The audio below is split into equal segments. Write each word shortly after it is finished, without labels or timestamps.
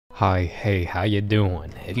Hi, hey, how you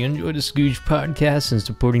doing? If you enjoy the Scooge podcast and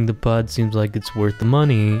supporting the pod seems like it's worth the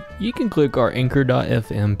money, you can click our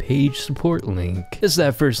anchor.fm page support link. It's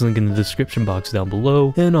that first link in the description box down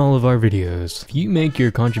below and all of our videos. If you make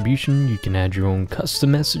your contribution, you can add your own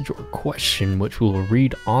custom message or question which we will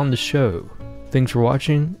read on the show. Thanks for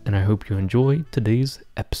watching, and I hope you enjoy today's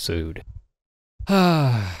episode.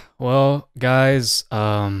 Well, guys,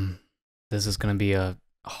 this is gonna be a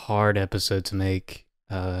hard episode to make.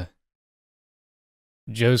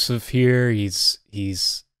 Joseph here, he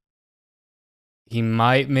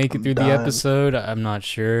might make it through the episode. I'm not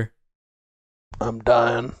sure. I'm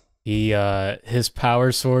dying. His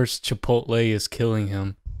power source, Chipotle, is killing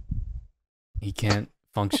him. He can't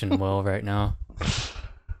function well right now.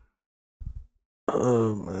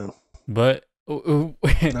 Oh, man. But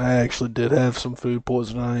I actually did have some food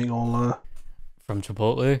poisoning, I ain't gonna lie. From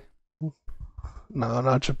Chipotle? No,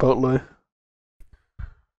 not Chipotle.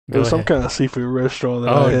 It was some kind of seafood restaurant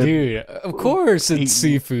that I had. Oh, dude. Of course it's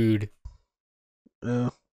seafood. Yeah.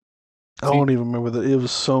 I don't even remember that. It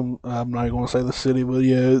was some, I'm not going to say the city, but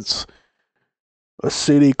yeah, it's a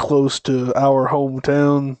city close to our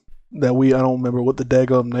hometown that I don't remember what the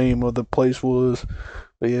daggum name of the place was.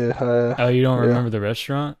 But yeah. Oh, you don't remember the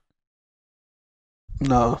restaurant?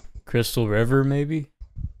 No. Crystal River, maybe?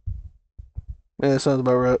 Yeah, sounds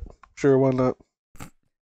about right. Sure, why not?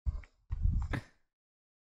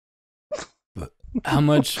 How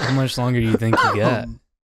much longer do you think you got?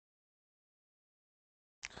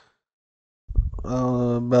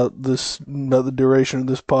 About the duration of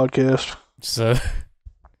this podcast. So,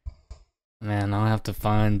 man, I'll have to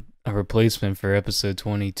find a replacement for episode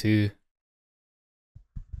 22.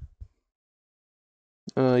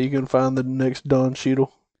 You can find the next Don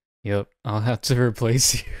Cheadle. Yep, I'll have to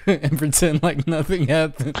replace you and pretend like nothing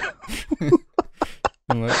happened.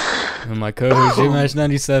 and my co-host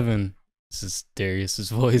JMash97. This is Darius's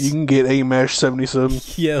voice. You can get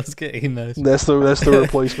A-Mash77. Yeah, let's get A-Mash. That's the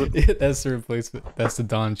replacement. Yeah, that's the replacement. That's the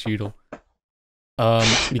Don Cheadle.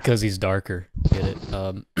 Because he's darker. Get it?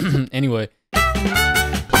 Anyway.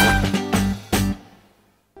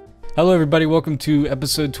 Hello, everybody. Welcome to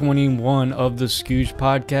episode 21 of the Scooge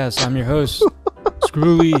podcast. I'm your host,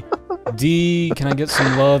 Screwly D. Can I get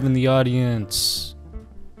some love in the audience?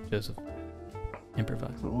 Joseph.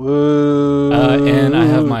 Improvise. Whoa. And I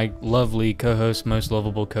have my lovely co-host, most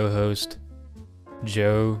lovable co-host,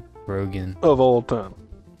 Joe Rogan. Of all time.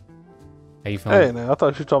 How you feeling? Hey, now, I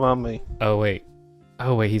thought you were talking about me. Oh, wait,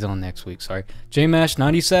 he's on next week, sorry.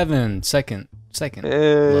 JMash97, second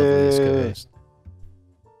Hey. loveliest co-host.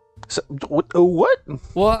 So, what?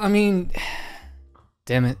 Well, I mean,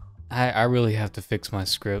 damn it. I really have to fix my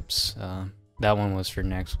scripts. That one was for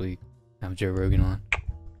next week. I have Joe Rogan on.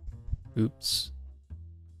 Oops.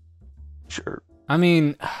 Sure. I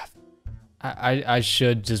mean, I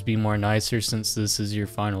should just be more nicer since this is your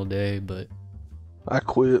final day, but I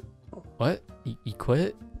quit. what? You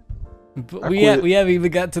quit? But I we quit. we haven't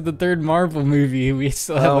even got to the third Marvel movie. We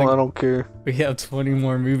still have I don't care. we have 20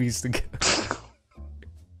 more movies to go.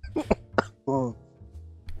 Oh.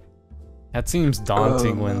 That seems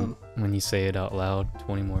daunting man. when you say it out loud.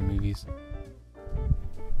 20 more movies.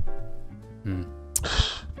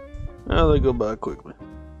 They go by quickly.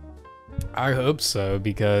 I hope so,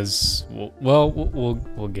 because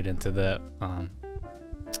we'll get into that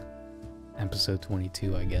episode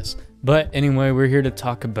 22, I guess. But anyway, we're here to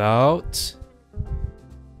talk about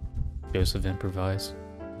Joseph Improvise.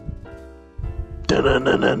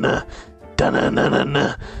 Da-na-na-na-na.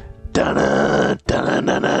 Da-na-na-na-na.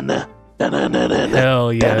 Da-na-na-na-na-na. Da-na-na-na-na.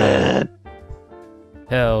 Hell yeah.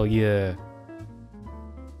 Hell yeah.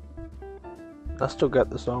 I still got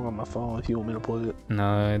the song on my phone if you want me to play it.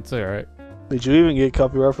 No, it's alright. Did you even get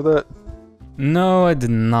copyright for that? No, I did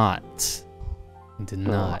not. I did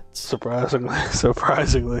not.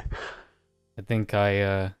 Surprisingly. I think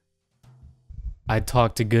I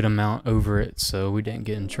talked a good amount over it, so we didn't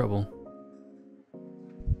get in trouble.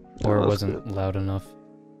 Or it wasn't good. loud enough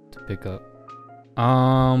to pick up.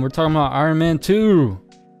 We're talking about Iron Man 2,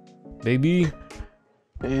 baby.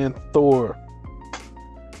 And Thor.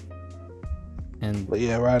 But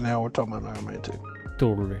yeah, right now we're talking about Iron Man 2.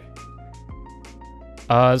 Thor.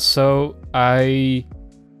 So I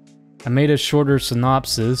made a shorter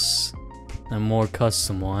synopsis, a more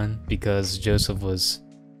custom one, because Joseph was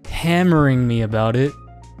hammering me about it.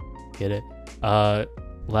 Get it?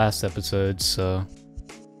 Last episode, so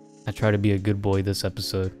I try to be a good boy this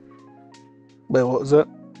episode. Wait, what was that?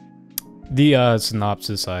 The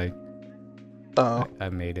synopsis I Oh. I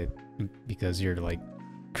made it because you're like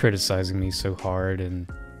criticizing me so hard, and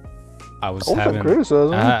I was having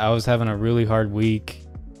criticizing. I was having a really hard week,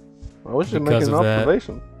 I was just because making of an that.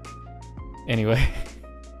 observation. Anyway,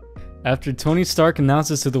 after Tony Stark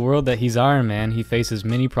announces to the world that he's Iron Man, he faces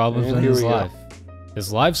many problems And in here his we go. life.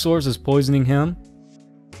 His life source is poisoning him.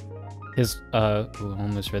 I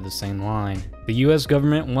almost read the same line. The US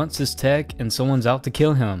government wants his tech and someone's out to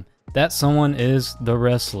kill him. That someone is the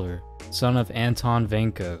Wrestler, son of Anton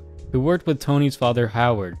Vanko, who worked with Tony's father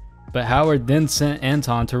Howard, but Howard then sent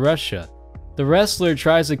Anton to Russia. The Wrestler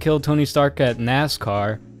tries to kill Tony Stark at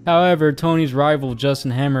NASCAR. However, Tony's rival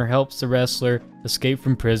Justin Hammer helps the Wrestler escape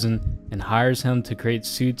from prison and hires him to create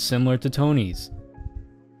suits similar to Tony's.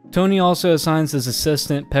 Tony also assigns his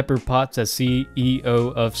assistant Pepper Potts as CEO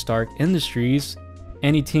of Stark Industries,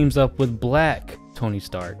 and he teams up with Black Tony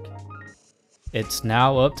Stark. It's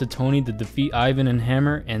now up to Tony to defeat Ivan and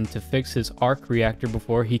Hammer and to fix his arc reactor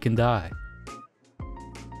before he can die.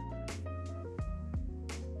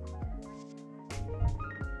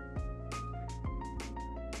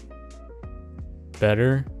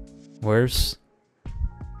 Better? Worse?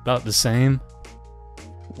 About the same?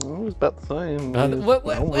 It was about the same. What,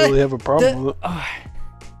 I don't really have a problem with it.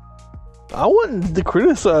 I wasn't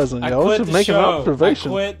criticizing you. I was just making an observation.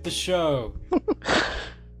 I quit the show. Oh,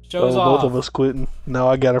 Show's off. both of us quitting. Now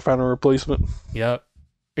I gotta find a replacement. Yep.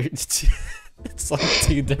 It's like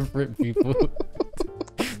two different people.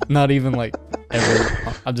 Not even like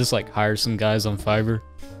ever. I'll just like hire some guys on Fiverr.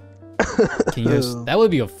 Can you that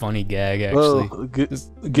would be a funny gag, actually. Well,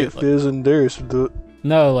 get Fizz and Darius to do it.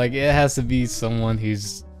 No, like it has to be someone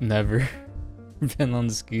who's never been on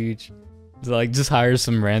the Scooch. Like just hire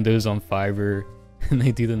some randos on Fiverr and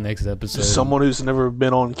they do the next episode. Just someone who's never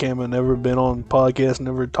been on camera, never been on podcasts,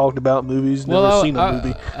 never talked about movies, never seen a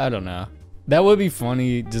movie. I don't know. That would be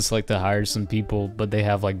funny, just like to hire some people, but they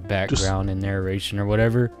have like background and narration or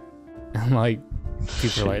whatever. And like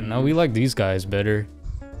people are like, no, we like these guys better.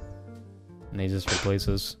 And they just replace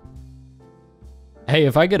us. Hey,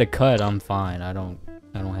 if I get a cut, I'm fine. I don't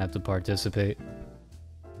have to participate.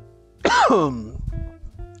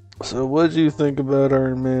 So what did you think about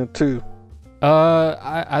Iron Man 2?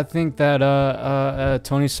 I think that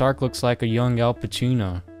Tony Stark looks like a young Al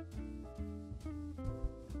Pacino.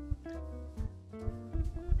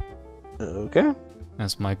 Okay.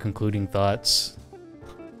 That's my concluding thoughts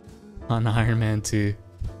on Iron Man 2.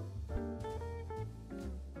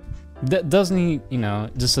 Doesn't he, you know,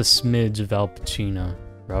 just a smidge of Al Pacino,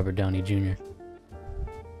 Robert Downey Jr.?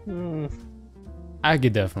 I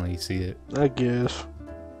could definitely see it. I guess.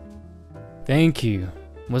 Thank you.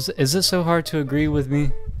 Is it so hard to agree with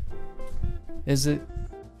me? Is it?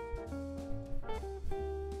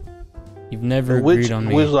 You've never agreed on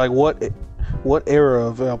me. Which, like, what era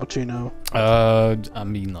of Al Pacino? I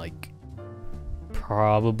mean, like,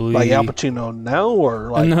 probably... Like Al Pacino now,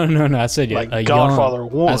 or like... No, I said like a Godfather young,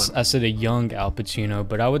 1. I said a young Al Pacino,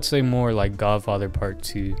 but I would say more like Godfather Part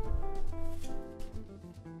 2.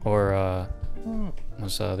 Or,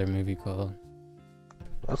 what's the other movie called?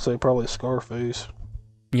 I'd say probably Scarface.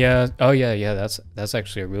 Yeah, oh yeah, that's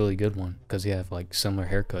actually a really good one, because you have, like, similar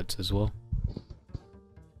haircuts as well.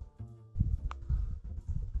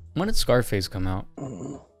 When did Scarface come out?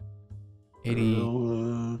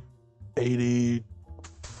 84?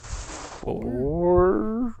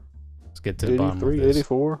 Let's get to the bottom of this.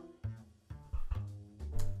 84?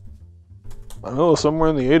 I know somewhere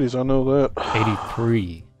in the 80s, I know that.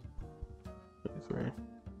 83. 83.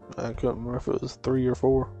 I couldn't remember if it was 3 or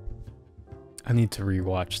 4. I need to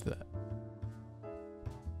rewatch that.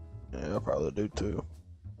 Yeah, I probably do too.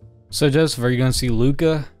 So Joseph, are you gonna see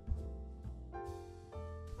Luca?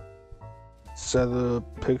 Is that the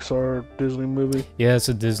Pixar Disney movie? Yeah, it's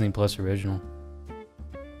a Disney Plus original.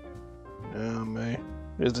 Yeah, man.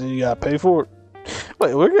 You gotta pay for it.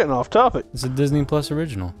 Wait, we're getting off topic. It's a Disney Plus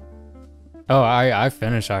original. Oh, I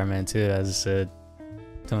finished Iron Man 2, as I said.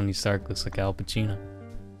 Tony Stark looks like Al Pacino.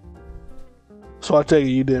 So I take it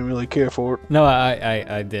you didn't really care for it. No,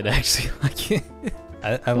 I did actually like it.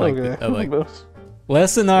 I like it. I like it.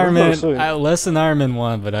 Less than Iron Man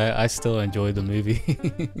 1, but I still enjoyed the movie.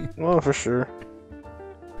 Well, for sure.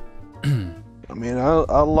 I mean,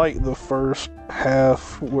 I like the first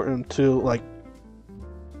half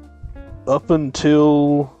up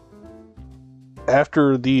until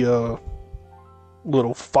after the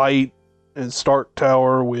little fight in Stark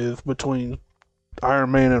Tower between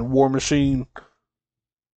Iron Man and War Machine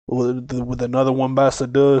with another one bites the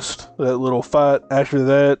dust. That little fight after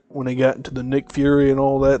that, when they got into the Nick Fury and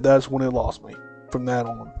all that, that's when it lost me. From that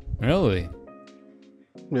on. Really?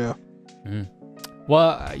 Yeah.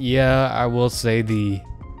 Well, yeah, I will say the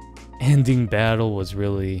ending battle was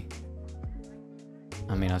really...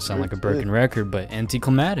 I mean, I sound like a broken record, but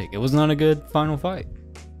anticlimactic. It was not a good final fight.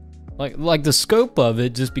 like the scope of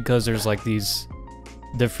it, just because there's like these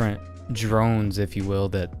different drones, if you will,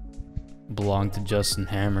 that belong to Justin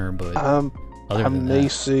Hammer, but I may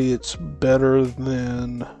say it's better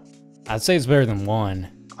than... I'd say it's better than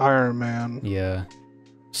 1. Iron Man. Yeah.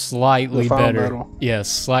 Slightly better. Battle. Yeah,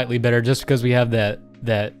 slightly better, just because we have that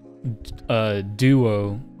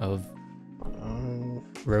duo of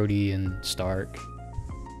Rhodey and Stark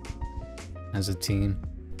as a team.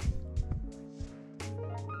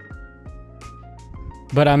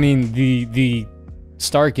 But I mean, the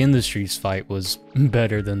Stark Industries fight was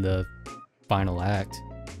better than the final act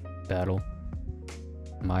battle,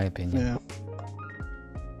 in my opinion. Yeah.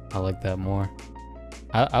 I like that more.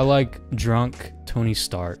 I like drunk Tony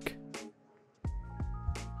Stark.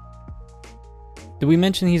 Did we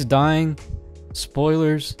mention he's dying?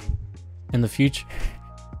 Spoilers in the future.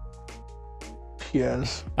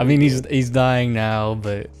 Yes. I mean, he's dying now,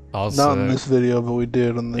 but also not in this video, but we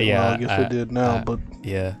did on the. Yeah, well, I guess we did now, but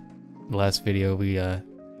yeah, last video we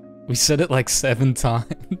said it like 7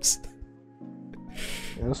 times.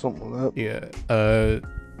 Yeah, something like that. Yeah.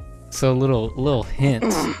 So a little hint,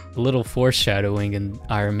 a little foreshadowing in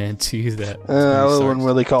Iron Man 2 that. I wouldn't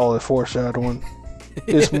really call it foreshadowing.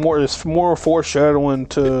 It's more foreshadowing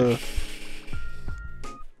to.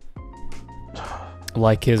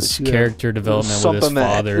 Like his character development with his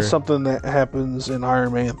father. It's something that happens in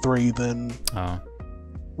Iron Man 3 than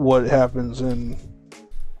what happens in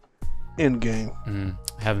Endgame.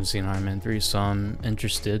 I haven't seen Iron Man 3, so I'm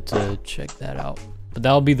interested to check that out. But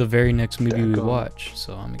that'll be the very next movie we watch,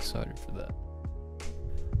 so I'm excited for that.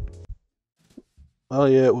 Oh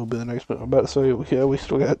yeah, it will be the next one. I'm about to say, yeah, we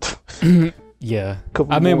still got. Yeah,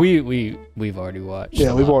 I mean we've already watched.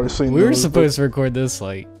 Yeah, we've already seen. We were supposed to record this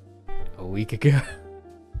like a week ago.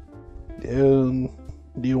 Yeah,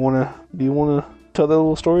 do you wanna tell that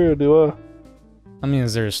little story, or do I? I mean,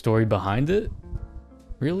 is there a story behind it?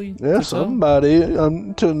 Really? Yeah, somebody,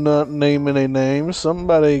 to not name any names,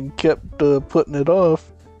 somebody kept putting it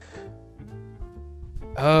off.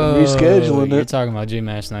 Oh, rescheduling it. You're talking about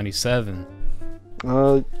JMash 97.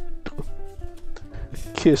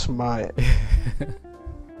 Kiss my.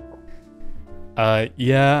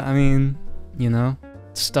 Yeah, I mean, you know,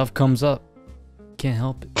 stuff comes up. Can't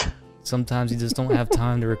help it. Sometimes you just don't have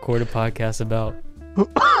time to record a podcast about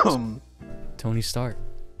Tony Stark.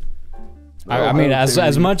 I mean,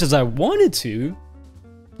 as much as I wanted to,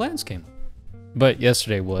 plans came. But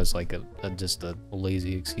yesterday was like just a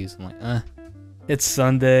lazy excuse. I'm like, it's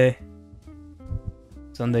Sunday.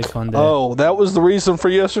 Sunday fun day. Oh, that was the reason for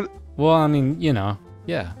yesterday? Well, I mean, you know,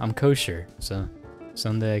 yeah, I'm kosher, so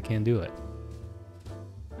Sunday I can't do it.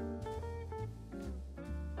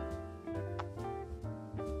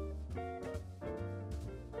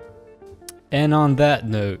 And on that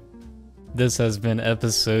note, this has been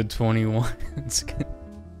episode 21.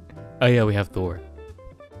 Oh yeah, we have Thor.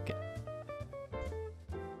 Okay.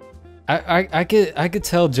 I could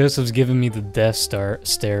tell Joseph's giving me the death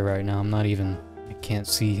stare right now. I can't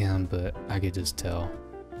see him, but I could just tell.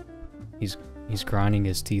 He's grinding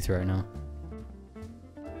his teeth right now.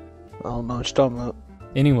 I don't know what you're talking about.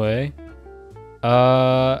 Anyway,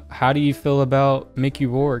 how do you feel about Mickey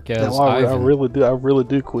Rourke as Ivan? I really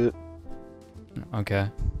do quit. Okay.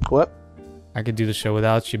 What? I could do the show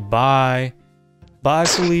without you. Bye. Bye,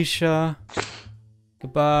 Felicia.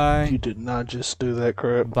 Goodbye. You did not just do that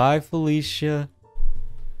crap. Bye, Felicia.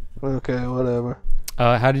 Okay, whatever.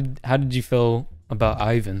 How did you feel about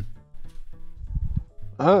Ivan?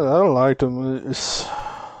 I liked him.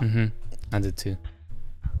 I did too.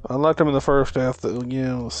 I liked him in the first half. That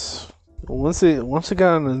again was once he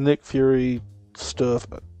got into Nick Fury stuff.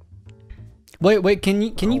 Wait, can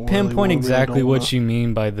you pinpoint exactly what you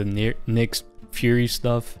mean by the Nick Fury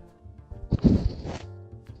stuff?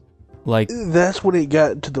 Like, that's when it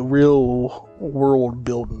got to the real world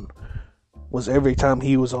building. Was every time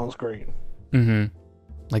he was on screen.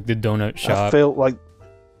 Like the donut shop.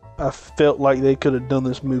 I felt like they could have done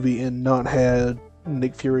this movie and not had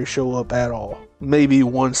Nick Fury show up at all. Maybe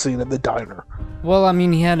one scene at the diner. Well, I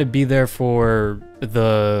mean, he had to be there for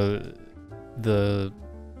the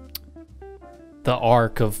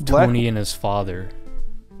arc of Tony and his father.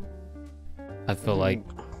 I feel like,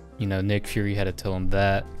 you know, Nick Fury had to tell him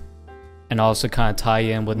that. And also kind of tie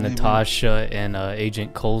in with Natasha and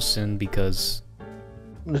Agent Coulson, because...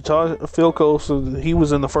 Phil Coulson, he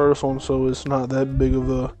was in the first one, so it's not that big of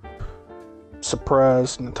a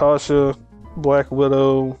surprise. Natasha, Black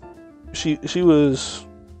Widow, she was...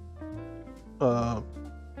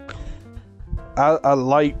 I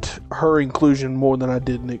liked her inclusion more than I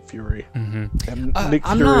did Nick Fury. And Nick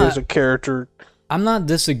Fury as a character, I'm not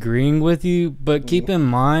disagreeing with you, but keep in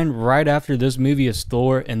mind, right after this movie is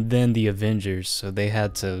Thor and then the Avengers, so they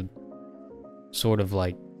had to sort of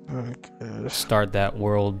like start that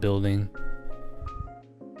world building.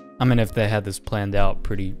 I mean, if they had this planned out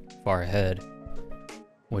pretty far ahead.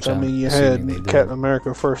 Which I mean, you had Captain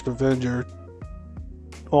America First Avenger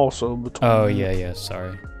also between. Oh, yeah,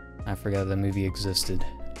 sorry. I forgot that movie existed.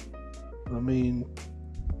 I mean...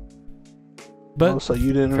 But so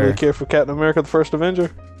you didn't really care for Captain America the First Avenger?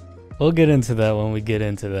 We'll get into that when we get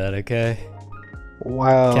into that, okay?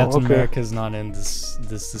 Wow, Captain America's not in this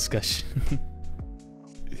discussion.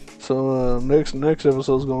 So next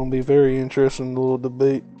episode's gonna be very interesting, little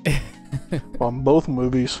debate on both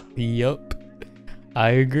movies. Yup.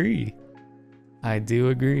 I agree. I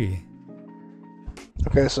do agree.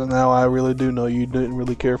 Okay, so now I really do know you didn't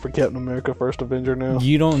really care for Captain America First Avenger now.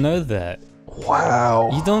 You don't know that.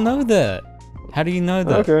 Wow. You don't know that. How do you know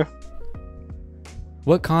that? Okay.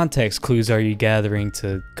 What context clues are you gathering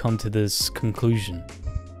to come to this conclusion?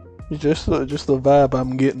 Just the vibe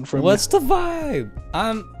I'm getting from What's the vibe?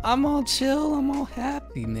 I'm all chill, I'm all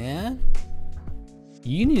happy, man.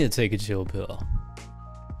 You need to take a chill pill.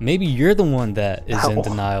 Maybe you're the one that is in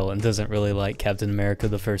denial and doesn't really like Captain America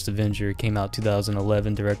the First Avenger. It came out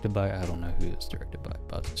 2011, directed by, I don't know who it's directed by,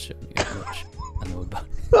 but I'll just show you how much I know about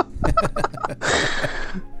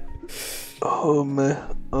it. Oh man,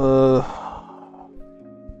 I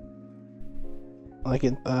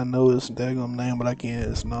know his daggum name, but I can't.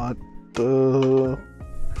 It's not. Oh,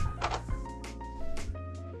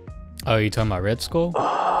 you talking about Red Skull?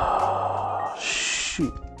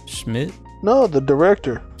 Shoot. Schmidt? No, the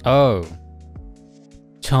director. Oh,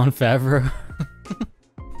 Jon Favreau.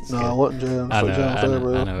 No, it wasn't Jon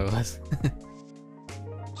Favreau. I know it was.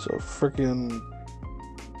 So freaking.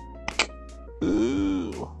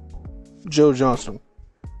 Joe Johnston.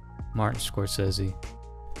 Martin Scorsese.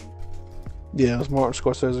 Yeah, it was Martin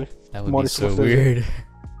Scorsese. That would be so weird.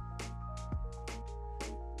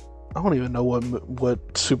 I don't even know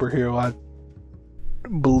what superhero I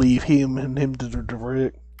believe him to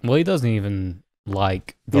direct. Well, he doesn't even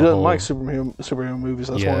like the He doesn't whole... like superhero movies.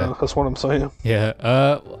 That's what I'm saying. Yeah.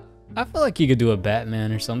 I feel like you could do a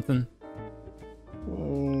Batman or something.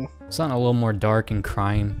 Something a little more dark and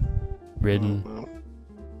crime ridden.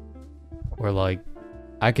 Or like,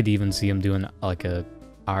 I could even see him doing like a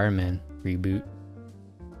Iron Man reboot.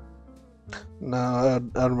 No,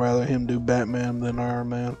 I'd rather him do Batman than Iron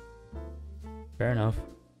Man. Fair enough.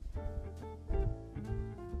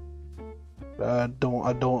 I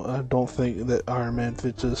don't think that Iron Man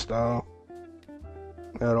fits his style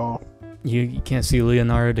at all. You can't see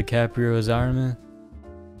Leonardo DiCaprio as Iron Man?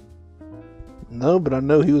 No, but I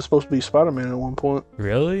know he was supposed to be Spider-Man at one point.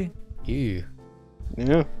 Really? Ew.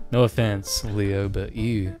 Yeah. No offense, Leo, but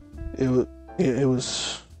ew. It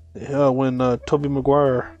was when Tobey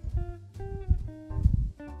Maguire.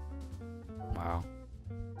 Wow.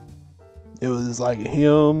 It was like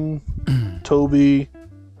him, Tobey.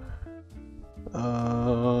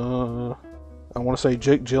 I want to say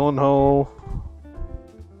Jake Gyllenhaal.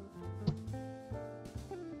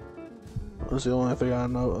 That's the only thing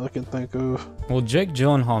I can think of. Well, Jake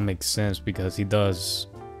Gyllenhaal makes sense because he does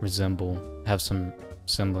have some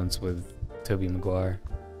semblance with Tobey Maguire.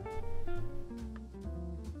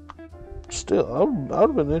 Still, I'd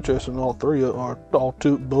have been interested in both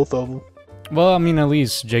of them. Well, I mean, at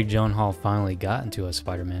least Jake Gyllenhaal finally got into a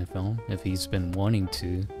Spider-Man film, if he's been wanting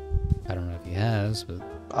to. I don't know if he has, but...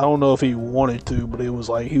 I don't know if he wanted to, but it was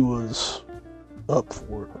like he was up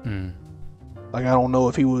for it. Like, I don't know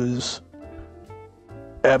if he was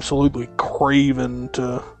absolutely craving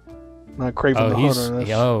to... Not craving the hunter.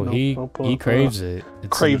 He craves it.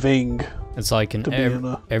 It's craving. It's like in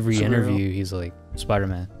every interview, he's like,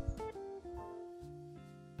 Spider-Man.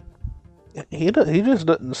 He just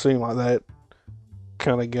doesn't seem like that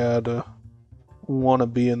kind of guy to want to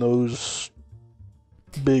be in those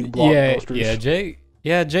big blockbusters.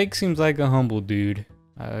 Jake seems like a humble dude.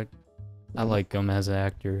 I like him as an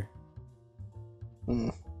actor.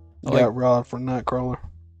 Got robbed for Nightcrawler.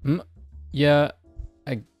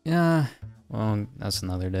 Well, that's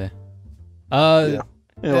another day.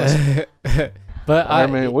 Anyways.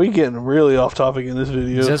 But we getting really off topic in this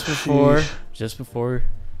video. Just before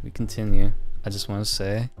we continue, I just want to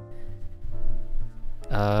say,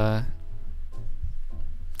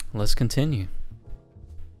 let's continue.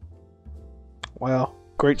 Wow,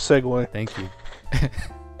 great segue. Thank you.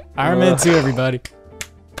 Iron Man 2, everybody.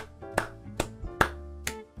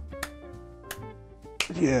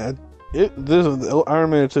 Yeah, this is Iron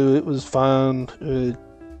Man 2. It was fine.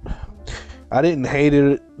 I didn't hate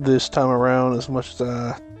it this time around as much as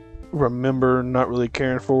I remember not really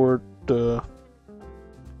caring for it.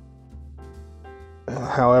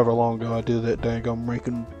 However long ago I did that daggone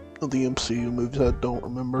ranking of the MCU movies, I don't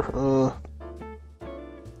remember.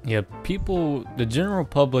 Yeah, the general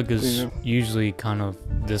public is Yeah. usually kind of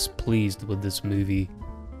displeased with this movie,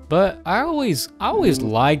 but I always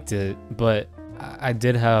liked it, but I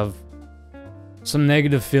did have some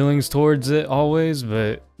negative feelings towards it always,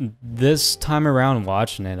 but this time around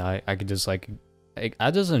watching it, I could just like, I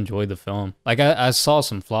just enjoyed the film. Like I saw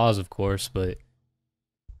some flaws, of course, but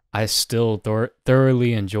I still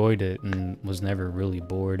thoroughly enjoyed it and was never really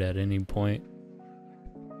bored at any point.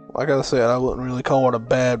 I gotta say, I wouldn't really call it a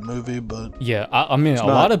bad movie, but yeah, I mean, it's a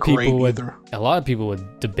lot of people either. A lot of people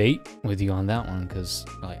would debate with you on that one because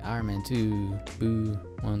like Iron Man 2, boo,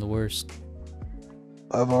 one of the worst.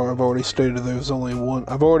 I've already stated there's only one.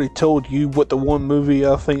 I've already told you what the one movie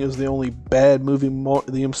I think is the only bad movie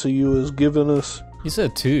the MCU has given us. You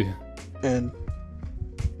said 2. And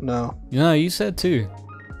no, You said 2.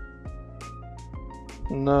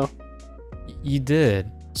 no, You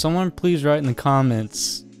did. Someone please write in the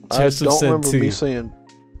comments. I Joseph don't said remember 2. me saying.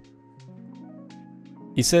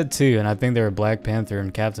 You said 2, and I think they were Black Panther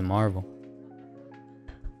and Captain Marvel.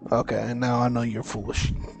 Okay, and now I know you're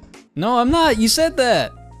foolish. No, I'm not. You said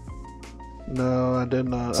that. No, I did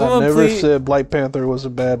not. Someone I never please- said Black Panther was a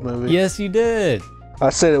bad movie. Yes, you did. I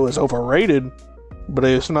said it was overrated, but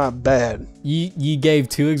it's not bad. You gave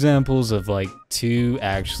 2 examples of like 2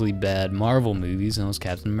 actually bad Marvel movies, and it was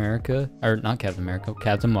Captain America, or not Captain America,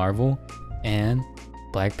 Captain Marvel, and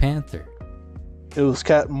Black Panther. It was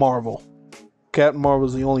Captain Marvel. Captain Marvel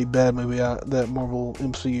is the only bad movie that Marvel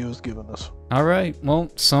MCU has given us. All right. Well,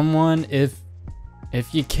 someone, if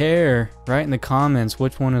you care, write in the comments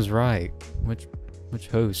which one is right. Which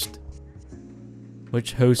host?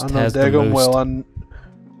 Which host I know has the daggone most? well.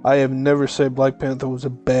 I have never said Black Panther was a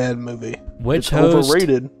bad movie. Which It's host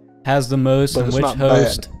overrated? has the most, but and it's which not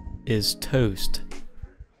host is toast?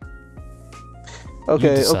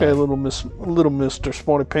 Okay, decide. little Mr.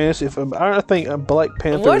 Smarty Pants. If I think Black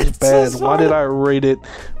Panther What? is It's so bad, why smart. did I rate it?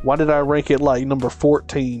 Why did I rank it like number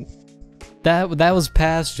 14? That was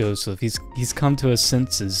past Joseph. He's come to his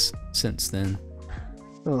senses since then.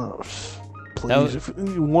 Oh, please! was- If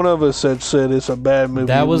one of us had said it's a bad movie,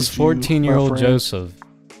 That it was you, my 14-year-old friend. Joseph.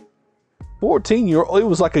 14-year-old. It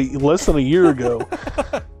was like less than a year ago.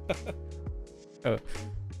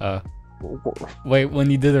 Wait,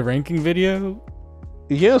 when you did a ranking video?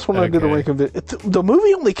 Yes, when I did a Okay. ranking video. The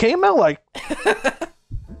movie only came out like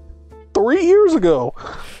 3 years ago.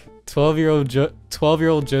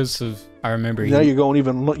 12-year-old Joseph, I remember Now you're going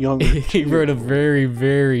even younger. he wrote a very,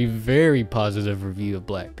 very, very positive review of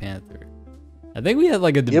Black Panther. I think we had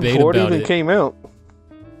like a Yeah, debate before it about even it. came out.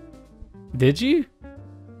 Did you?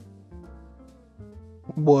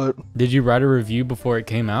 What? Did you write a review before it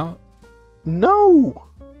came out? No.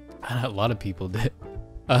 A lot of people did.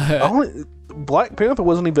 Black Panther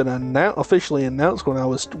wasn't even officially announced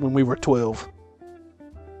when we were 12.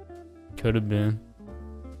 Could have been.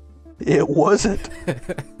 It wasn't.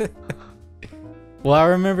 Well, I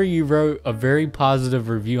remember you wrote a very positive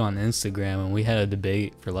review on Instagram, and we had a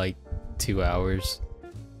debate for like 2 hours.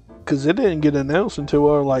 Because it didn't get announced until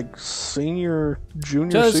our junior,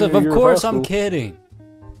 Joseph, senior of year course high I'm school. kidding.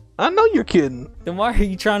 I know you're kidding. Then why are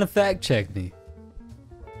you trying to fact check me?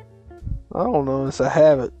 I don't know. It's a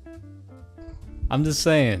habit. I'm just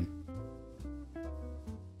saying.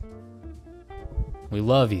 We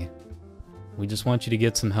love you. We just want you to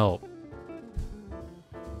get some help.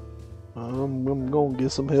 I'm going to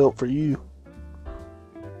get some help for you.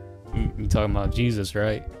 You talking about Jesus,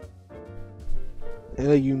 right?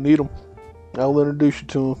 Yeah, you need them. I'll introduce you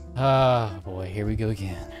to him. Ah, boy, here we go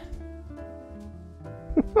again.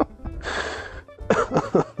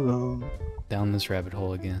 Down this rabbit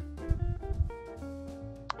hole again.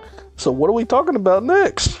 So what are we talking about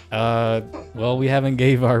next? Well, we haven't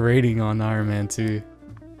gave our rating on Iron Man 2.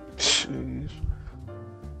 Jeez.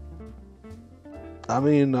 I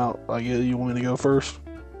mean, I guess you want me to go first?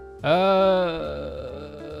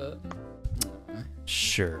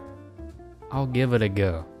 Sure. I'll give it a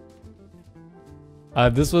go.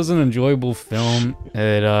 This was an enjoyable film.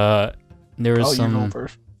 There was You're going some,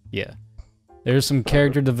 first. yeah. There's some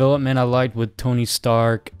character development I liked with Tony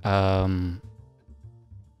Stark. The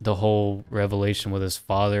whole revelation with his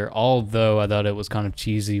father. Although I thought it was kind of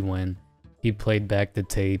cheesy when he played back the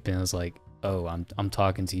tape and was like, "Oh, I'm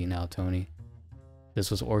talking to you now, Tony." This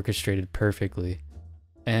was orchestrated perfectly,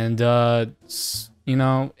 and you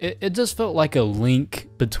know, it just felt like a link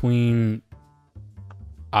between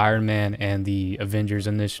Iron Man and the Avengers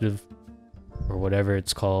Initiative, or whatever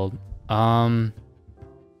it's called.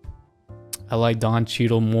 I like Don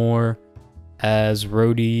Cheadle more as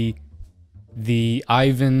Rhodey. The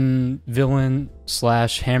Ivan villain /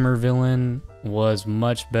 Hammer villain was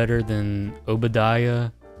much better than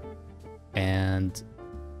Obadiah, and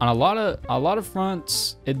on a lot of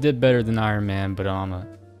fronts, it did better than Iron Man. But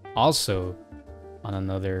also on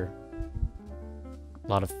another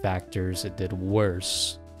lot of factors, it did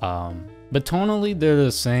worse. But tonally, they're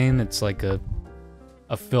the same. It's like a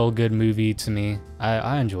feel-good movie to me.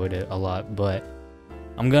 I enjoyed it a lot, but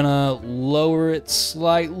I'm gonna lower it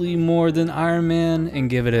slightly more than Iron Man and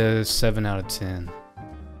give it a 7 out of 10.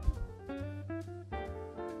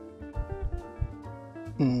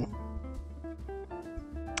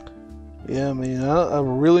 Yeah, I mean, I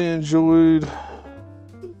really enjoyed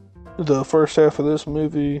the first half of this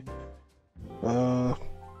movie.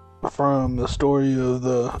 From the story of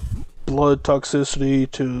the blood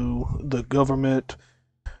toxicity to the government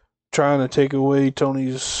trying to take away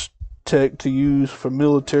Tony's tech to use for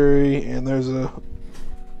military, and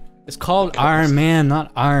it's called Iron Man,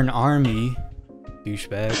 not Iron Army,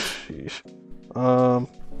 douchebag.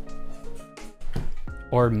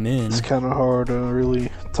 Or men. It's kind of hard to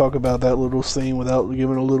really talk about that little scene without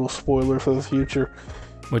giving a little spoiler for the future.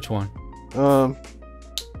 Which one?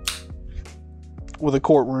 With a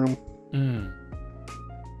courtroom.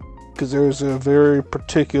 Because there's a very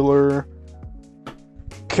particular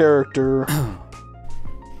character.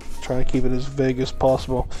 Try to keep it as vague as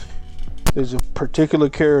possible. There's a particular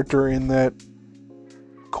character in that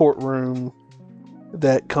courtroom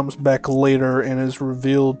that comes back later and is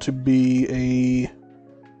revealed to be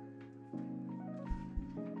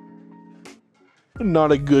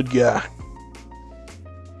not a good guy.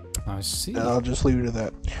 I see. And I'll just leave it at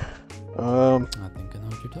that. I think I know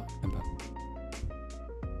what you're talking about.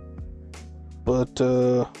 But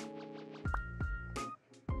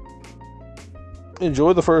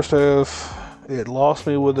enjoyed the first half. It lost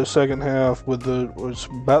me with the second half. Was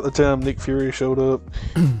about the time Nick Fury showed up,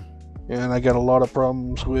 and I got a lot of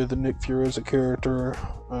problems with Nick Fury as a character.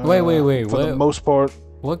 Wait. For the most part,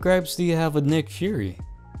 what gripes do you have with Nick Fury?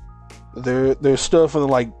 There's stuff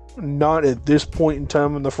in not at this point in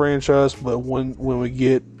time in the franchise, but when we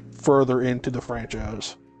get further into the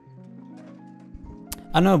franchise.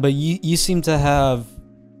 I know, but you seem to have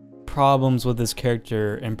problems with this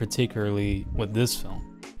character, and particularly with this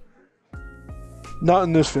film. Not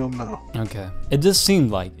in this film, no. Okay. It just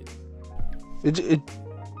seemed like it. It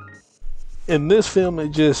in this film,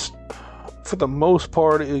 it just, for the most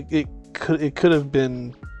part, it could have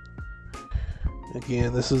been.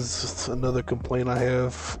 Again, this is another complaint I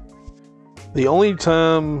have. The only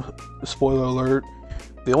time, spoiler alert,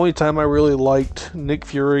 the only time I really liked Nick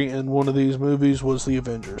Fury in one of these movies was The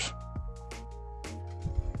Avengers.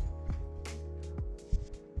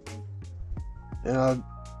 And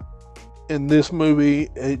in this movie,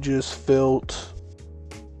 it just felt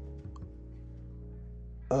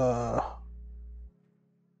not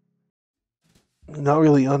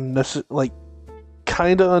really unnecessary,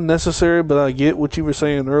 kind of unnecessary, but I get what you were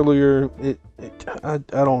saying earlier. I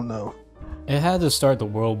don't know. It had to start the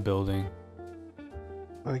world building.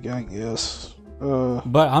 I guess.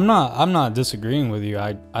 But I'm not disagreeing with you.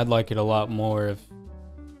 I'd like it a lot more if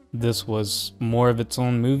this was more of its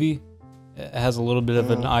own movie. It has a little bit of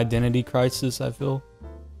an identity crisis, I feel.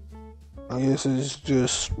 I guess it's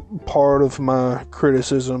just part of my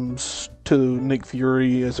criticisms to Nick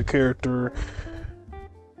Fury as a character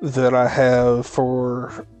that I have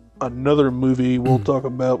for another movie we'll talk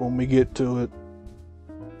about when we get to it.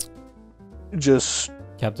 Just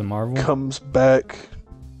Captain Marvel comes back.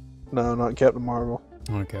 No, not Captain Marvel.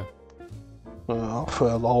 Okay. Well,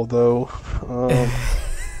 although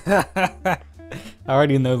I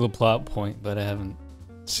already know the plot point, but I haven't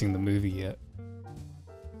seen the movie yet.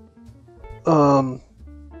 But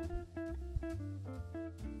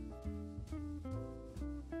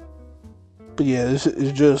yeah, it's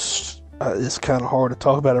just it's kind of hard to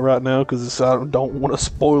talk about it right now because I don't want to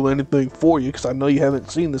spoil anything for you because I know you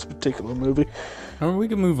haven't seen this particular movie. Or we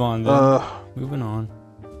can move on then. Moving on.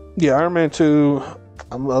 Yeah, Iron Man 2,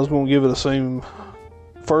 I was going to give it the same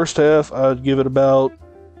first half. I'd give it about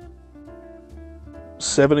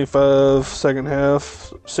 75, second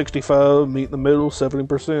half 65, meet in the middle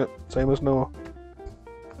 70%, same as Noah.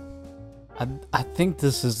 I think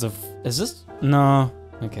this is is this? No.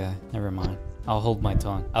 Okay, never mind. I'll hold my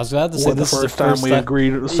tongue. I was glad to say this is the first time we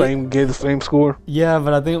agreed at the same, gave the same score. Yeah,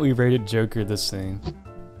 but I think we rated Joker the same.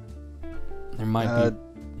 There might be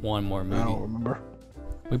one more movie. I don't remember.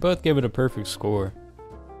 We both gave it a perfect score.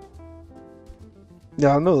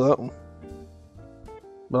 Yeah, I know that one.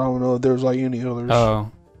 But I don't know if there's any others.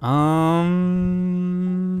 Oh.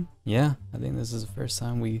 Yeah, I think this is the first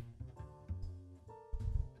time we,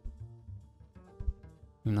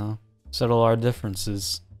 settle our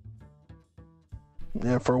differences.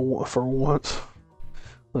 Yeah, for once.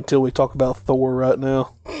 Until we talk about Thor right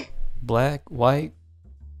now. Black, white,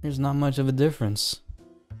 there's not much of a difference.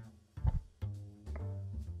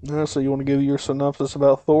 Yeah, so you want to give your synopsis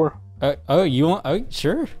about Thor? You want? Oh,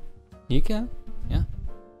 sure. You can. Yeah.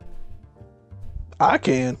 I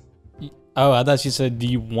can. Oh, I thought you said, do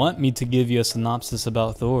you want me to give you a synopsis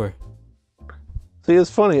about Thor? See, it's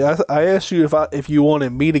funny. I asked you if you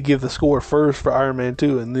wanted me to give the score first for Iron Man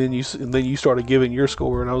 2, and then you started giving your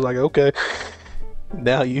score, and I was like, okay.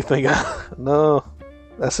 Now you think no.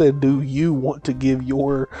 I said, do you want to give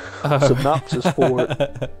your synopsis for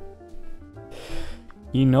it?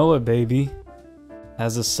 You know it, baby.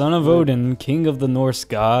 As the son of Odin, king of the Norse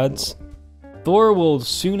gods, Thor will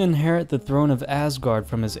soon inherit the throne of Asgard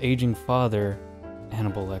from his aging father,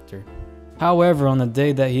 Hannibal Lecter. However, on the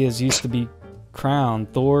day that he is used to be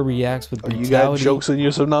crowned, Thor reacts with brutality. You got jokes in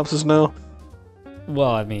your synopsis now?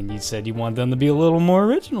 Well, I mean, you said you want them to be a little more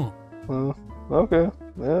original. Okay.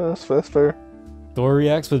 Yeah, that's fair. Thor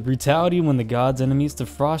reacts with brutality when the gods' enemies, the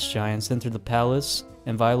Frost Giants, enter the palace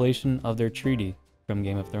in violation of their treaty from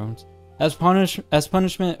Game of Thrones. As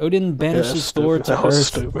punishment, Odin banishes Thor to Earth. That was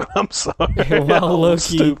stupid. I'm sorry. While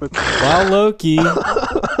Loki,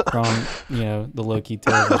 from the Loki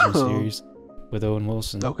television series with Owen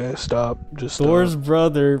Wilson. Okay, stop. Thor's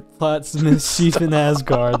brother plots mischief in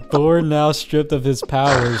Asgard. Thor, now stripped of his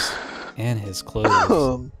powers and his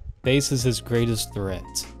clothes, faces his greatest threat.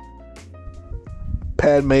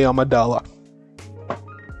 Padme Amidala.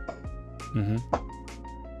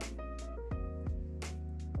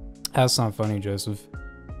 That's not funny, Joseph.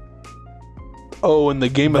 Oh, and the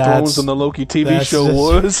Game of Thrones and the Loki TV show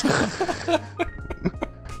was.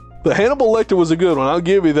 The Hannibal Lecter was a good one. I'll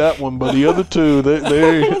give you that one, but the other two,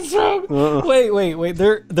 they. What's wrong? Wait.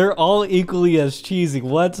 They're all equally as cheesy.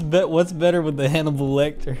 What's better with the Hannibal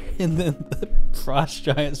Lecter and then the Frost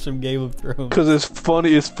Giants from Game of Thrones? Because it's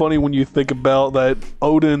funny. It's funny when you think about that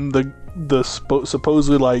Odin, the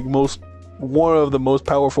supposedly like one of the most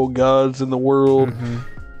powerful gods in the world,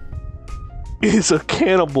 is a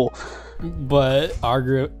cannibal. But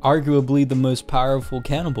arguably the most powerful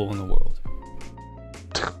cannibal in the world.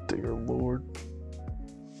 Dear Lord.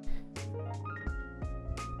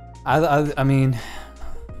 I mean,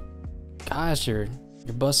 gosh, you're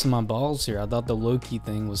busting my balls here. I thought the Loki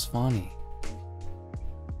thing was funny.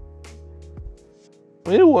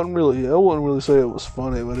 I wouldn't really say it was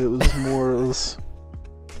funny, but it was more.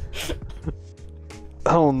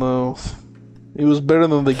 I don't know. It was better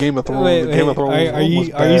than the Game of Thrones. The Game of Thrones was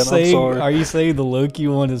bad. Are you saying the Loki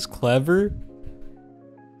one is clever?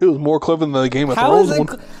 It was more clever than the Game of Thrones one.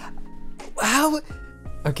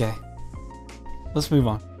 Okay, let's move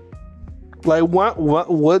on. Like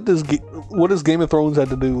what does Game of Thrones have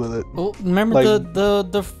to do with it? Well, remember like,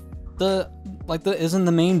 the isn't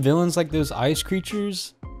the main villains like those ice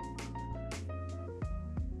creatures?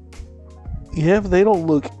 Yeah, but they don't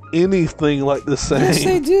look anything like the same. Yes,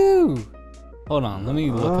 they do. Hold on, let me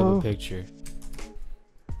look up a picture.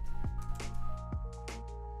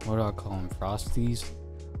 What do I call them? Frosties?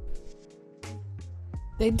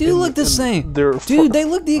 They do look the same. Dude, they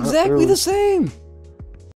look exactly the same.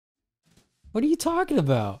 What are you talking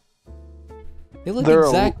about? They look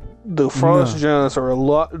The Frost Giants are a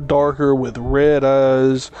lot darker with red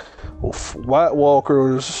eyes. White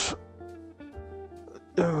Walkers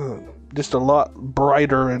just a lot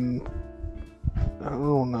brighter, and I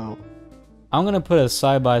don't know. I'm gonna put a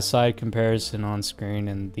side-by-side comparison on screen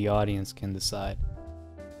and the audience can decide.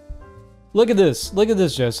 Look at this,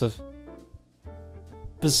 Joseph.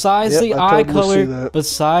 Besides the eye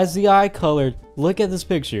color, look at this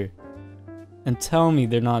picture and tell me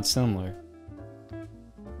they're not similar.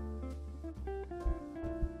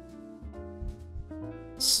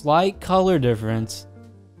 Slight color difference.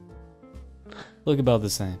 Look about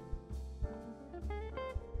the same.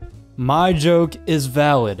 My joke is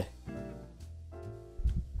valid.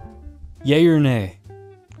 Yay or nay?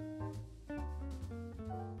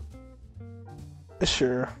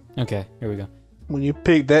 Sure. Okay, here we go. When you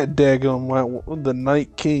pick that daggone the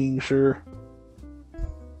Night King, sure.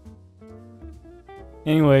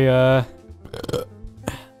 Anyway,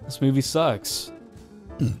 this movie sucks.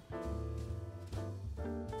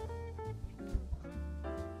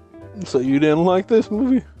 So you didn't like this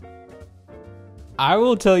movie? I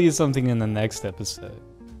will tell you something in the next episode.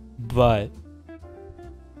 But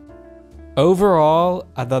overall,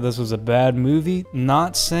 I thought this was a bad movie.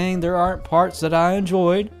 Not saying there aren't parts that I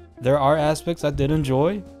enjoyed. There are aspects I did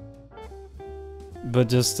enjoy. But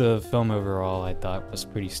just the film overall, I thought was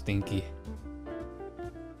pretty stinky.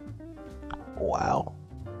 Wow.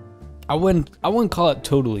 I wouldn't call it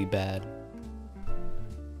totally bad.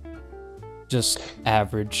 Just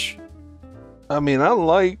average. I mean, I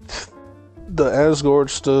liked the Asgard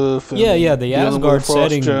stuff. And Yeah, the Asgard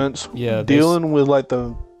setting. Giants, Yeah, dealing with like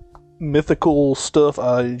the mythical stuff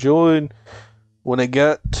I enjoyed. When it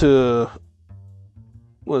got to,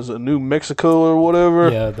 was it New Mexico or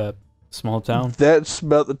whatever? Yeah, that small town. That's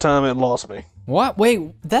about the time it lost me. What? Wait,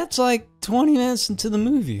 that's like 20 minutes into the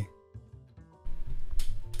movie.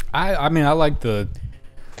 I mean, I like the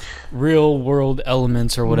real world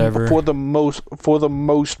elements or whatever. For the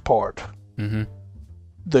most part. Mm-hmm.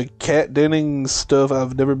 The Kat Dennings stuff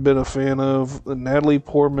I've never been a fan of. The Natalie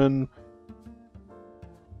Portman,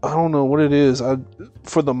 I don't know what it is.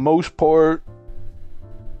 For the most part,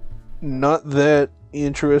 not that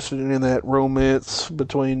interested in that romance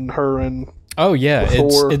between her and Oh yeah,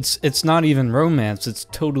 Thor. it's not even romance. It's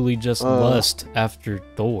totally just lust after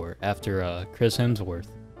Thor, after Chris Hemsworth.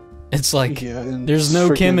 It's like there's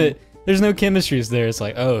no chemistry there. It's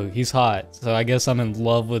like, oh, he's hot, so I guess I'm in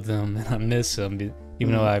love with him and I miss him,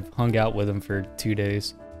 even though I've hung out with him for 2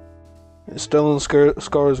 days. Stellan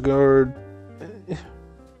Skarsgård,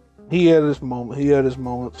 he had his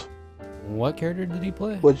moments. What character did he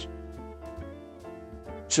play? Which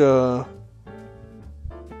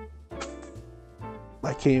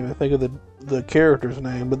I can't even think of the character's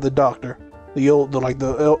name, but the doctor, the older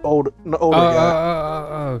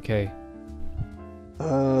guy. Okay.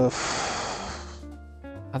 I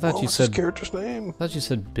thought you said his character's name. I thought you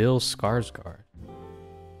said Bill Skarsgård.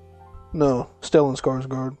 No, Stellan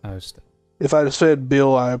Skarsgård. Oh, If I'd have said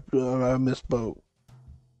Bill, I misspoke.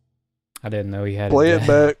 I didn't know he had. Play it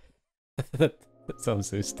back. That sounds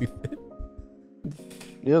so stupid.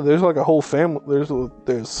 Yeah, there's like a whole family. There's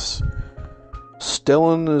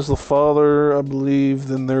Stellan is the father, I believe.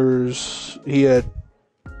 Then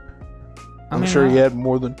I'm sure he had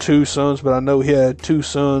more than 2 sons, but I know he had 2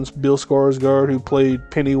 sons. Bill Skarsgård, who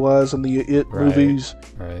played Pennywise in the It movies.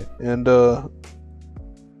 Right. And,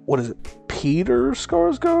 what is it? Peter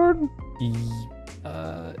Skarsgård?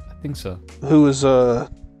 I think so. Who is,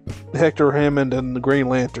 Hector Hammond and the Green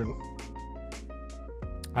Lantern.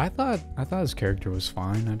 I thought his character was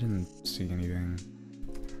fine. I didn't see anything.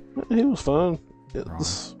 He was fine.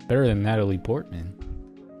 Better than Natalie Portman.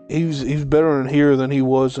 He's better in here than he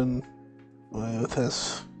was in. Well,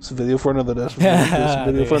 it's a video for another day.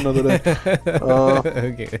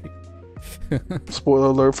 Okay. Spoiler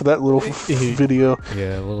alert for that little video.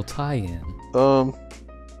 Yeah, a little tie-in.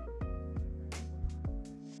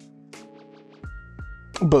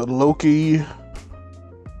 But Loki,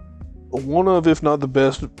 one of, if not the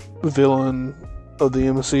best villain of the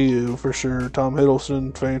MCU for sure. Tom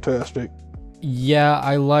Hiddleston, fantastic. Yeah,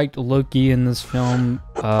 I liked Loki in this film.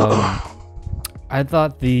 I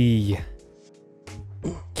thought the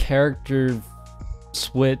character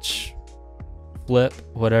flip,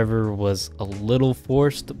 whatever, was a little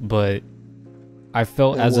forced, but I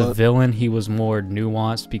felt as a villain he was more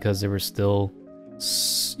nuanced because there were still,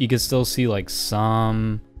 you could still see like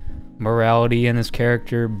some morality in his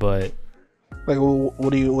character, but like,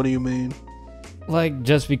 what do you mean? Like,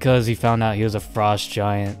 just because he found out he was a frost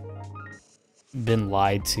giant, been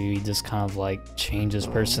lied to, he just kind of like changed his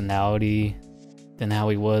personality than how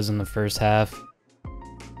he was in the first half.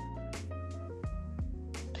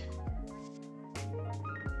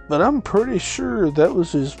 But I'm pretty sure that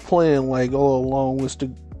was his plan, like, all along, was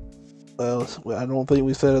to, well, I don't think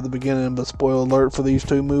we said at the beginning, but spoiler alert for these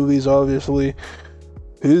 2 movies, obviously.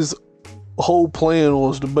 His whole plan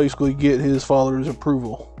was to basically get his father's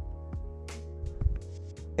approval.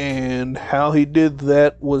 And how he did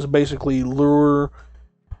that was basically lure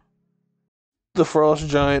the frost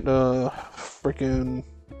giant, freaking,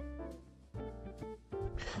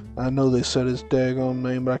 I know they said his daggone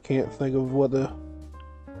name, but I can't think of what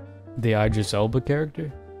the Idris Elba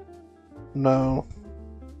character? No.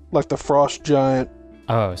 Like the frost giant.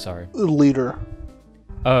 Oh, sorry. Leader.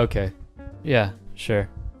 Oh, okay. Yeah, sure.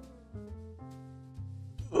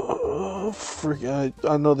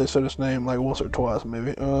 I know they said his name like once or twice,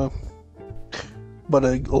 maybe. But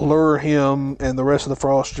lure him and the rest of the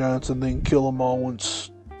frost giants and then kill them all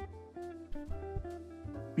once,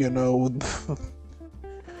 you know,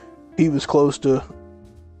 he was close to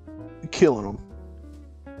killing them.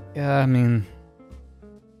 Yeah, I mean,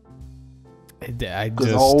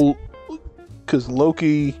 because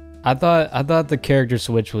Loki. I thought the character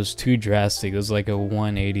switch was too drastic. It was like a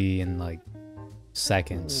 180 in like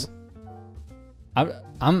seconds.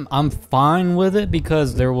 I'm fine with it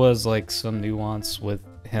because there was like some nuance with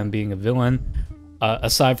him being a villain,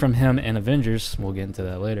 aside from him and Avengers, we'll get into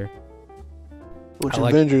that later. Which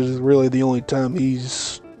Avengers is really the only time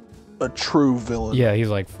he's a true villain. Yeah, he's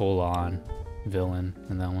like full on villain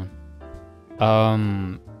in that one.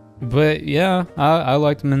 But yeah, I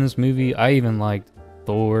liked him in this movie. I even liked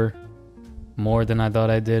Thor more than I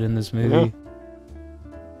thought I did in this movie. Yeah.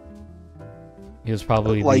 He was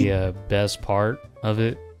probably the best part of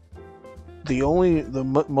it.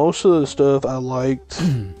 Most of the stuff I liked,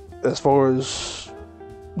 as far as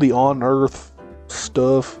the on-Earth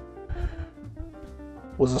stuff,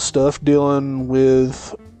 was the stuff dealing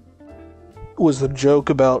with, was the joke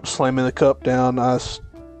about slamming the cup down.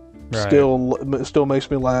 Still makes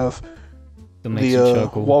me laugh. Still makes you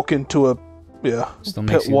chuckle. Walk into a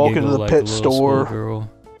walk into the pet store.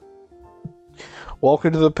 Walk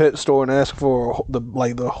into the pet store and ask for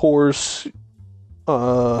the horse.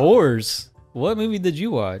 Horse? What movie did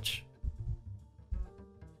you watch?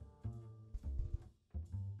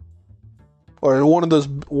 Or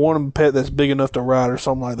one pet that's big enough to ride or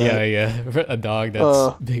something like that. Yeah. A dog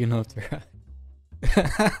that's big enough to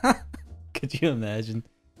ride. Could you imagine?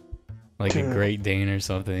 Like a Great Dane or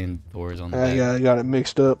something, and Thor's on the back. Yeah, I got it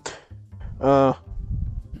mixed up.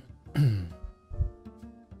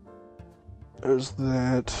 There's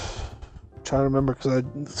that. I'm trying to remember because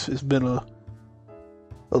it's been a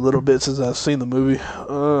little bit since I've seen the movie.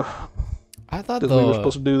 I thought we were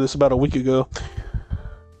supposed to do this about a week ago.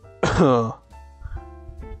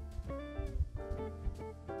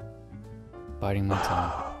 Biting my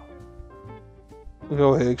tongue.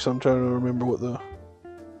 Go ahead, because I'm trying to remember what the.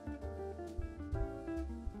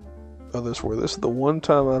 Oh, this is the one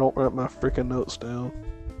time I don't write my freaking notes down.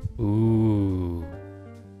 Ooh.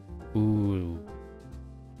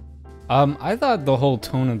 I thought the whole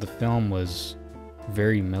tone of the film was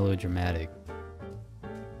very melodramatic.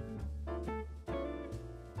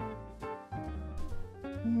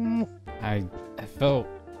 I felt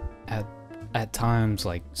at times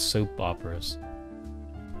like soap operas.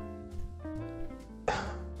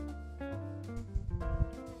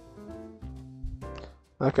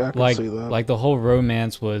 I can see that. Like the whole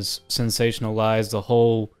romance was sensationalized. The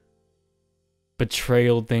whole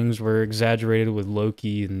betrayal things were exaggerated with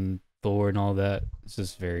Loki and Thor and all that. It's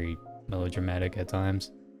just very melodramatic at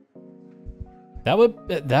times. I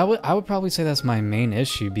would probably say that's my main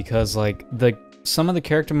issue, because like some of the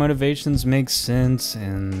character motivations make sense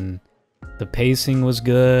and the pacing was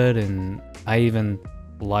good, and I even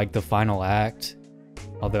liked the final act.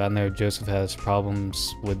 Although I know Joseph has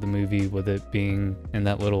problems with the movie, with it being in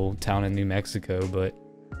that little town in New Mexico, but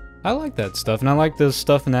I like that stuff, and I like the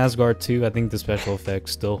stuff in Asgard too. I think the special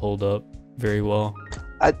effects still hold up very well.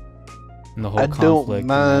 And the whole conflict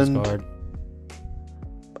in Asgard.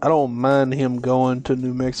 I don't mind him going to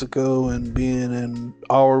New Mexico and being in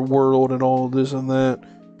our world and all this and that.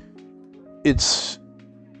 It's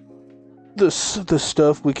the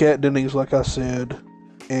stuff with Kat Dennings, like I said,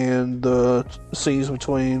 and the scenes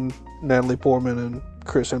between Natalie Portman and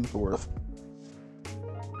Chris Hemsworth.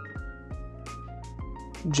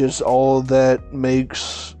 Just all of that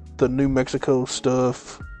makes the New Mexico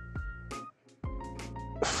stuff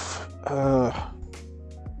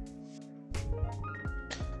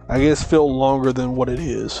I guess feel longer than what it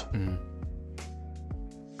is.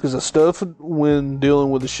 Because the stuff when dealing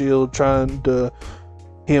with the shield, trying to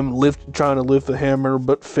lift the hammer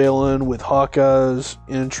but failing with Hawkeye's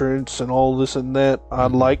entrance and all this and that, I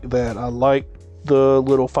like that. I like the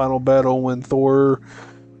little final battle when Thor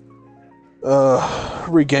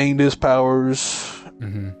regained his powers.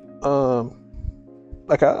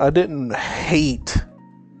 Like I didn't hate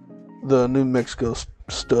the New Mexico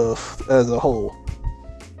stuff as a whole.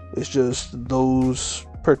 It's just those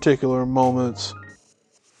particular moments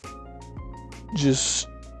just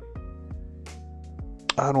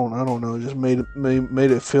I don't know, just made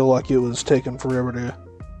it feel like it was taking forever to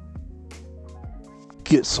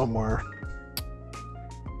get somewhere.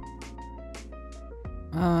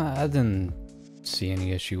 I didn't see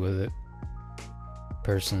any issue with it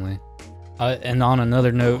personally. And on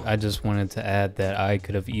another note, I just wanted to add that I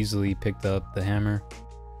could have easily picked up the hammer.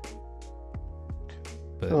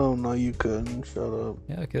 But oh no, you couldn't. Shut up.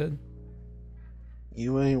 Yeah, I could.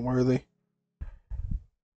 You ain't worthy.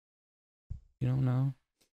 You don't know.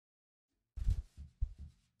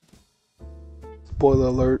 Spoiler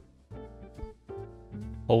alert.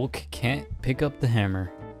 Hulk can't pick up the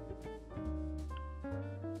hammer.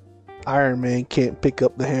 Iron Man can't pick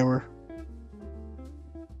up the hammer.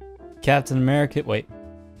 Captain America, wait.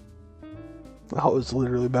 I was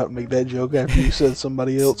literally about to make that joke after you said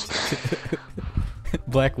somebody else.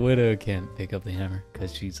 Black Widow can't pick up the hammer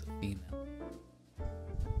because she's a female.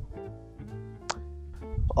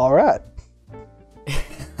 All right.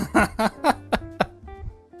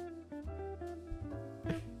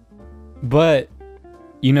 But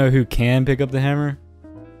you know who can pick up the hammer?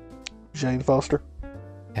 Jane Foster.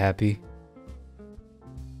 Happy.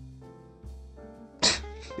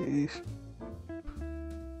 Jeez.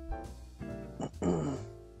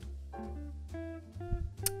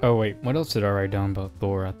 Oh wait, what else did I write down about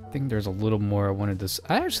Thor? I think there's a little more I wanted to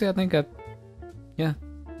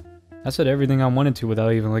I said everything I wanted to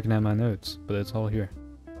without even looking at my notes, but it's all here.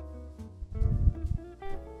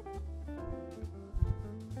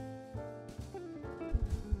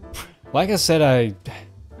 Like I said, I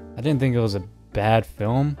didn't think it was a bad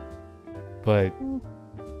film, but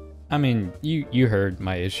I mean, you heard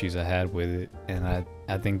my issues I had with it, and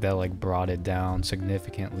I think that like brought it down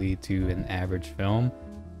significantly to an average film.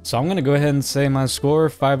 So I'm gonna go ahead and say my score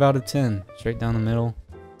 5 out of 10, straight down the middle.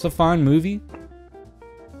 It's a fine movie.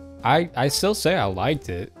 I still say I liked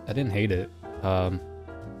it. I didn't hate it.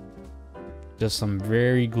 Just some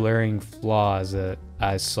very glaring flaws that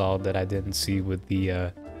I saw that I didn't see with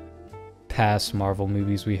the past Marvel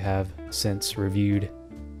movies we have since reviewed.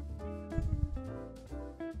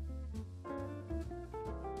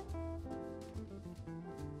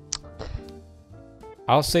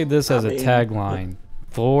 I'll say this as a tagline.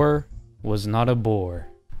 Thor was not a bore.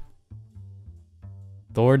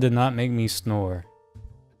 Thor did not make me snore.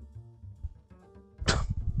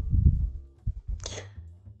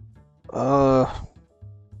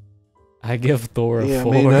 I give Thor a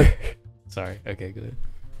 4. Sorry, okay, good.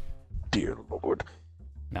 Dear Lord.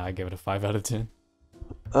 Now I give it a 5 out of 10.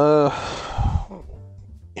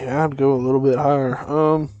 Yeah, I'd go a little bit higher.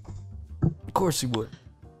 Of course you would.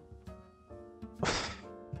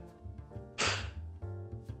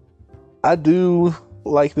 I do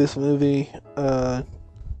like this movie. I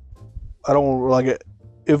don't like it.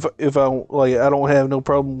 If I like, I don't have no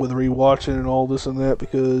problem with rewatching and all this and that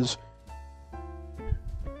because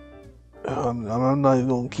I'm not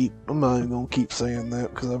even gonna keep saying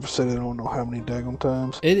that because I've said it I don't know how many daggum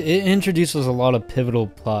times. It introduces a lot of pivotal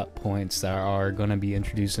plot points that are gonna be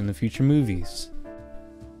introduced in the future movies.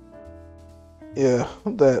 Yeah,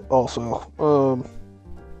 that also.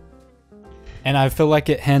 And I feel like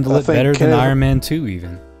it handled it better than Iron Man 2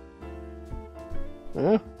 even.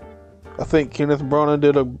 Yeah. I think Kenneth Branagh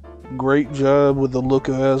did a great job with the look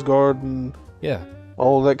of Asgard and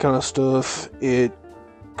all that kind of stuff.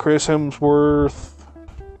 Chris Hemsworth,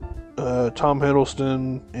 Tom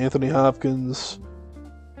Hiddleston, Anthony Hopkins.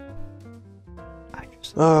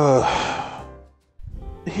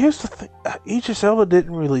 Here's the thing. Idris Elba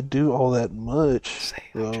didn't really do all that much. Say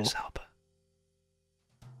Idris Elba.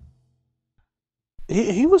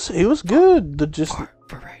 He was good.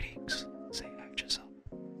 For ratings, say Idris Elba.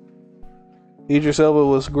 Idris Elba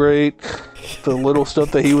was great. The little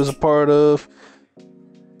stuff that he was a part of.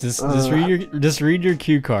 Just read your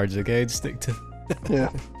cue cards, okay? Stick to. Yeah.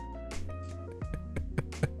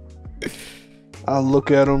 I look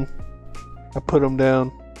at him. I put him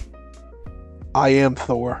down. I am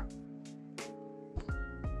Thor.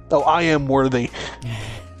 Oh, I am worthy.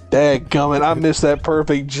 Dadgummit, I missed that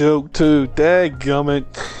perfect joke too. Dadgummit.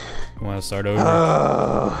 You want to start over?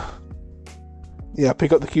 Yeah,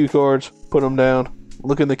 pick up the cue cards, put them down,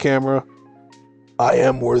 look in the camera. I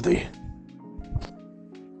am worthy.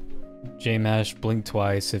 J-Mash, blink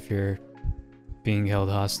twice if you're being held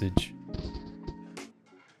hostage.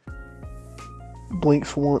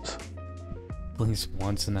 Blinks once. Blinks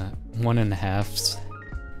once and 1.5.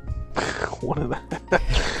 1.5.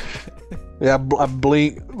 Yeah, I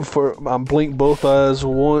blink both eyes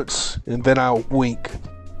once and then I wink.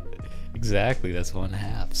 Exactly, that's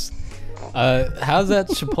 1.5. How's that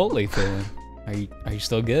Chipotle feeling? Are you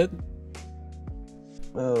still good?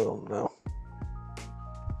 Oh no.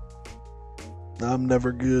 I'm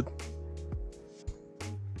never good.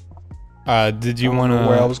 Did you want to?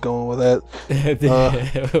 Where I was going with that?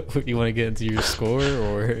 You want to get into your score,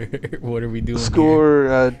 or what are we doing?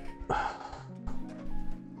 Score,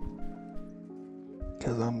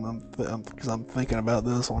 because I'm thinking about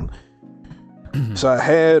this one. So I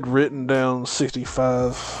had written down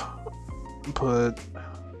 65, but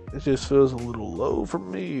it just feels a little low for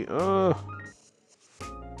me. I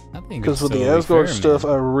think because with the Asgard stuff,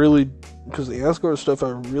 I really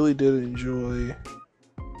did enjoy.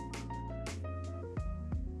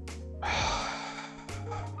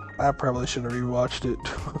 I probably should have rewatched it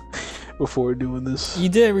before doing this. You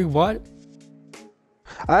did rewatch?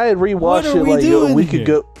 I had rewatched it like a week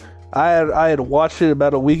ago. I had watched it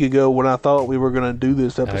about a week ago when I thought we were gonna do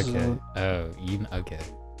this episode. Okay. Okay.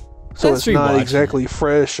 So it's not exactly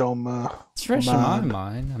fresh on my. It's fresh in my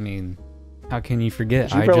mind. I mean, How can you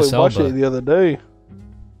forget? You I probably just watched it the other day.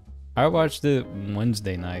 I watched it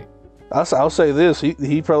Wednesday night. I'll say this: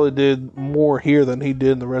 he probably did more here than he did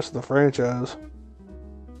in the rest of the franchise.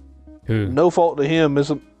 Who? No fault to him,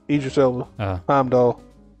 isn't Idris Elba? Heimdall.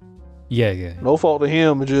 Yeah. No fault to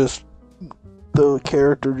him. Just the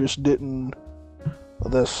character just didn't. Well,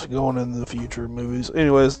 that's going in the future movies.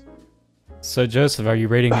 Anyways. So Joseph, are you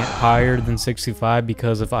rating it higher than 65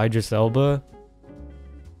 because of Idris Elba?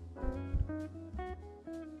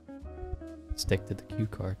 Stick to the cue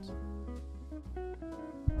cards.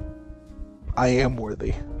 I am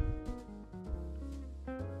worthy.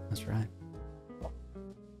 That's right.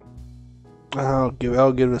 I'll give it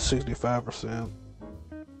a 65%.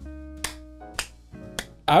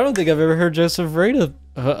 I don't think I've ever heard Joseph rate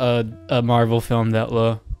a Marvel film that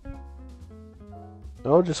low.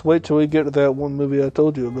 I'll just wait till we get to that one movie I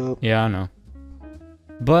told you about. Yeah, I know.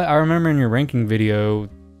 But I remember in your ranking video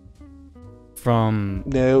from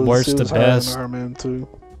worst to best. Iron Man 2.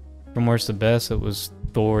 From worst to best, it was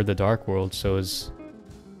Thor: The Dark World. So is.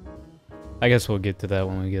 I guess we'll get to that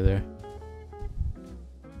when we get there.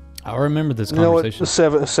 I'll remember this conversation.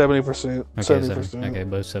 70%. Okay, 70%. Okay,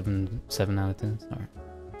 both 7 out of 10. All right,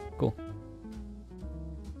 cool.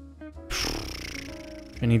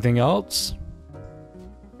 Anything else?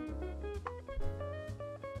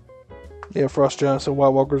 Yeah, Frost Giants and White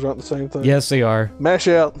Walkers aren't the same thing. Yes, they are. Mash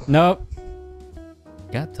out. Nope.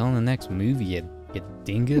 Got telling the next movie, you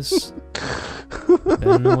dingus.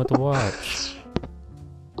 Don't know what to watch.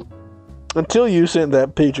 Until you sent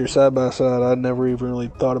that picture side by side, I never even really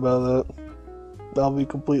thought about that. I'll be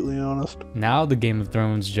completely honest. Now the Game of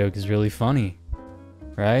Thrones joke is really funny,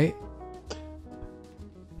 right?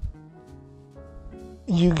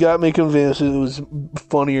 You got me convinced it was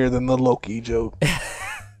funnier than the Loki joke.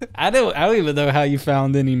 I don't even know how you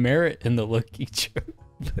found any merit in the Loki joke.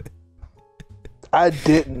 I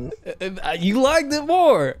didn't. You liked it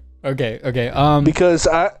more. Okay. Because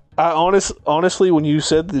I honestly, when you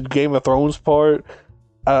said the Game of Thrones part,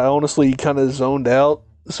 I honestly kind of zoned out.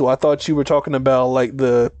 So I thought you were talking about like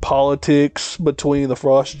the politics between the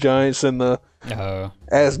Frost Giants and the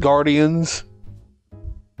Asgardians.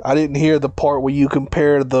 I didn't hear the part where you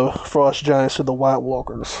compared the Frost Giants to the White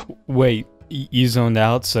Walkers. Wait, you zoned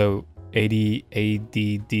out, so 80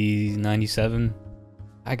 ADD 97?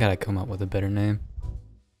 I gotta come up with a better name.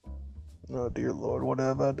 Oh dear Lord, what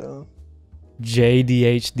have I done?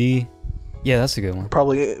 JDHD? Yeah, that's a good one.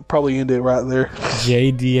 Probably end it right there.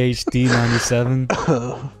 JDHD 97?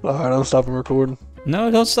 Alright, I'm stopping recording.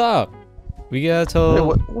 No, don't stop. We gotta tell... Hey,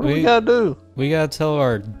 what do we gotta do? We gotta tell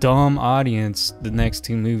our dumb audience the next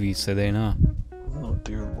 2 movies so they know. Oh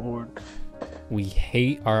dear Lord. We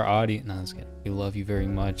hate our audience. No, that's good. We love you very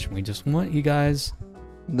much. We just want you guys...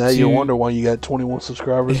 Now you wonder why you got 21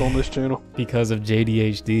 subscribers on this channel. Because of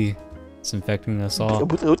JDHD. It's infecting us all.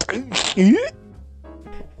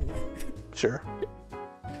 Sure.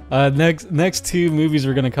 Next 2 movies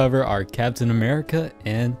we're gonna cover are Captain America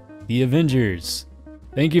and The Avengers.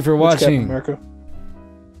 Thank you for watching. Captain America?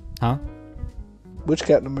 Huh? Which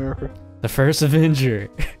Captain America? The first Avenger.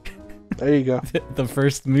 There you go. The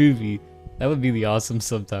first movie. That would be the awesome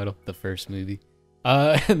subtitle. The first movie.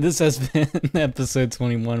 This has been episode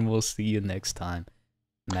 21. We'll see you next time.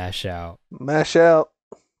 Mash out. Mash out.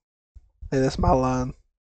 Hey, that's my line.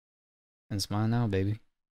 And it's mine now, baby.